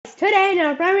Today in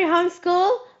our primary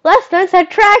homeschool, let's learn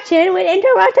subtraction with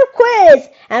interactive quiz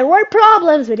and word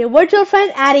problems with your virtual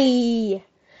friend Addie.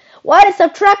 What is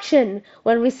subtraction?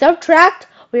 When we subtract,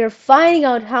 we are finding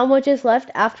out how much is left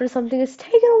after something is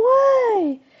taken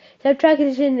away.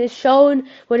 Subtraction is shown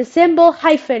with a symbol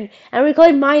hyphen and we call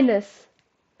it minus.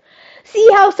 See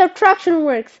how subtraction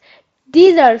works.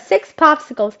 These are 6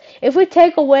 popsicles. If we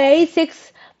take away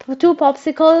 2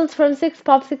 popsicles from 6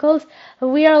 popsicles,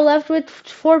 we are left with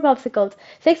 4 popsicles.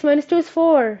 6 minus 2 is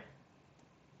 4.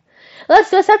 Let's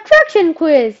do a subtraction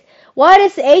quiz. What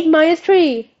is 8 minus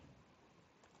 3?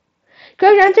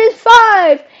 Correct answer is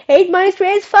 5. 8 minus 3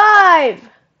 is 5.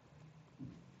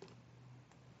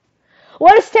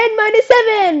 What is 10 minus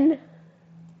 7?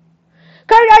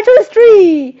 Correct answer is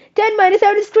 3. 10 minus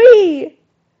 7 is 3.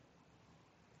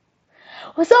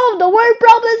 Solve the word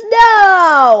problems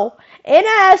now. Anna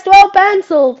has 12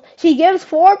 pencils. She gives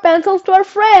 4 pencils to her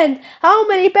friend. How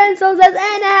many pencils does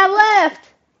Anna have left?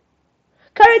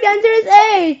 Correct answer is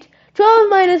 8. 12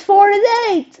 minus 4 is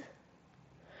 8.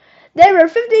 There were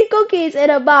 50 cookies in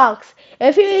a box.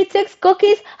 If you eat 6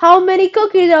 cookies, how many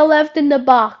cookies are left in the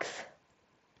box?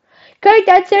 Correct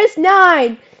answer is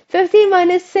 9. 15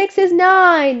 minus 6 is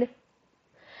 9.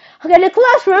 Okay, in the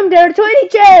classroom, there are 20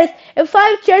 chairs. If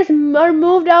 5 chairs are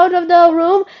moved out of the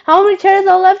room, how many chairs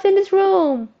are left in this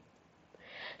room?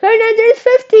 Correct answer is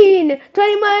 15.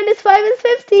 20 minus 5 is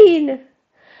 15.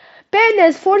 Ben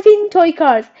has 14 toy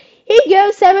cars. He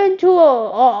gives 7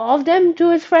 of them to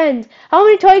his friends. How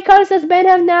many toy cars does Ben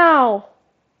have now?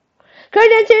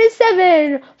 Correct answer is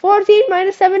 7. 14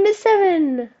 minus 7 is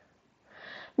 7.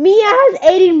 Mia has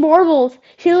 18 marbles.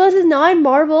 She loses 9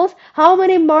 marbles. How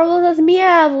many marbles does Mia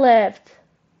have left?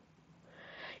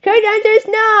 Correct answer is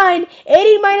 9.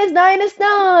 18 minus 9 is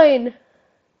 9.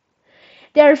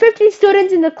 There are 15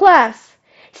 students in the class.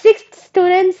 6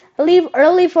 students leave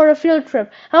early for a field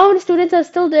trip. How many students are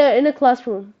still there in the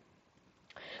classroom?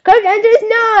 Correct answer is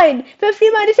 9.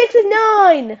 15 minus 6 is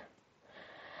 9.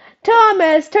 Tom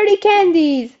has 30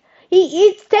 candies. He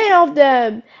eats 10 of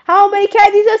them. How many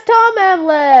candies does Tom have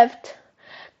left?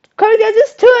 Correct answer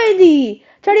is 20.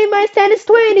 30 minus 10 is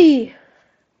 20.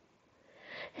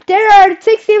 There are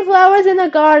 16 flowers in the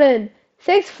garden.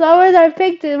 6 flowers are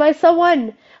picked by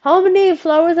someone. How many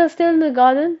flowers are still in the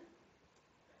garden?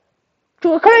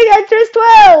 Correct answer is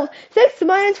 12. 6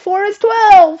 minus 4 is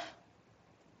 12.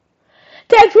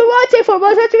 Thanks for watching. For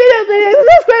more such videos, please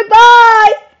subscribe.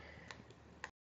 Bye!